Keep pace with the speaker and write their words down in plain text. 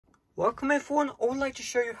Welcome everyone, I would like to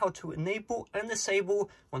show you how to enable and disable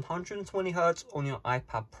 120Hz on your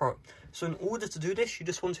iPad Pro. So in order to do this, you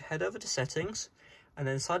just want to head over to settings, and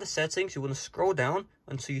then inside the settings, you want to scroll down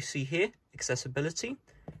until you see here, accessibility.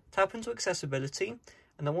 Tap into accessibility,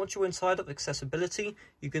 and then once you're inside of accessibility,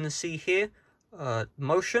 you're going to see here,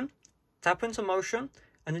 motion. Tap into motion,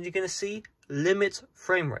 and then you're going to see limit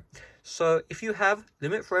frame rate. So if you have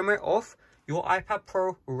limit frame rate off, your iPad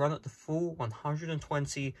Pro will run at the full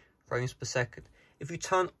 120 frames per second. If you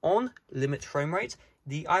turn on limit frame rate,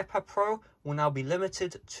 the iPad Pro will now be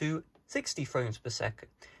limited to 60 frames per second.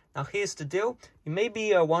 Now here's the deal. You may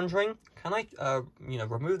be wondering, can I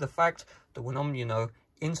remove the fact that when I'm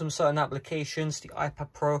in some certain applications, the iPad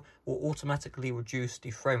Pro will automatically reduce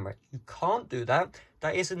the frame rate? You can't do that.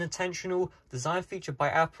 That is an intentional design feature by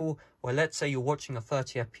Apple, where let's say you're watching a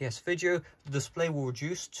 30 FPS video, the display will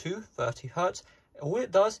reduce to 30 Hz. All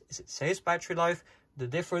it does is it saves battery life. The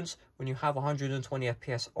difference when you have 120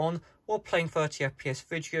 FPS on or playing 30 FPS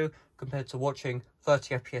video compared to watching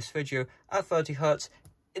 30 FPS video at 30 Hz,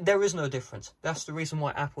 there is no difference. That's the reason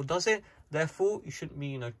why Apple does it. Therefore, you shouldn't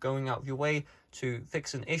be going out of your way to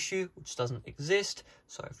fix an issue which doesn't exist.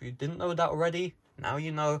 So if you didn't know that already, now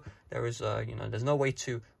you know. There is there's no way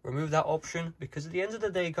to remove that option, because at the end of the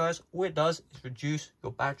day, guys, all it does is reduce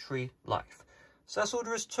your battery life. So that's all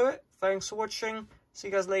there is to it. Thanks for watching. See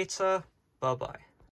you guys later. Bye bye.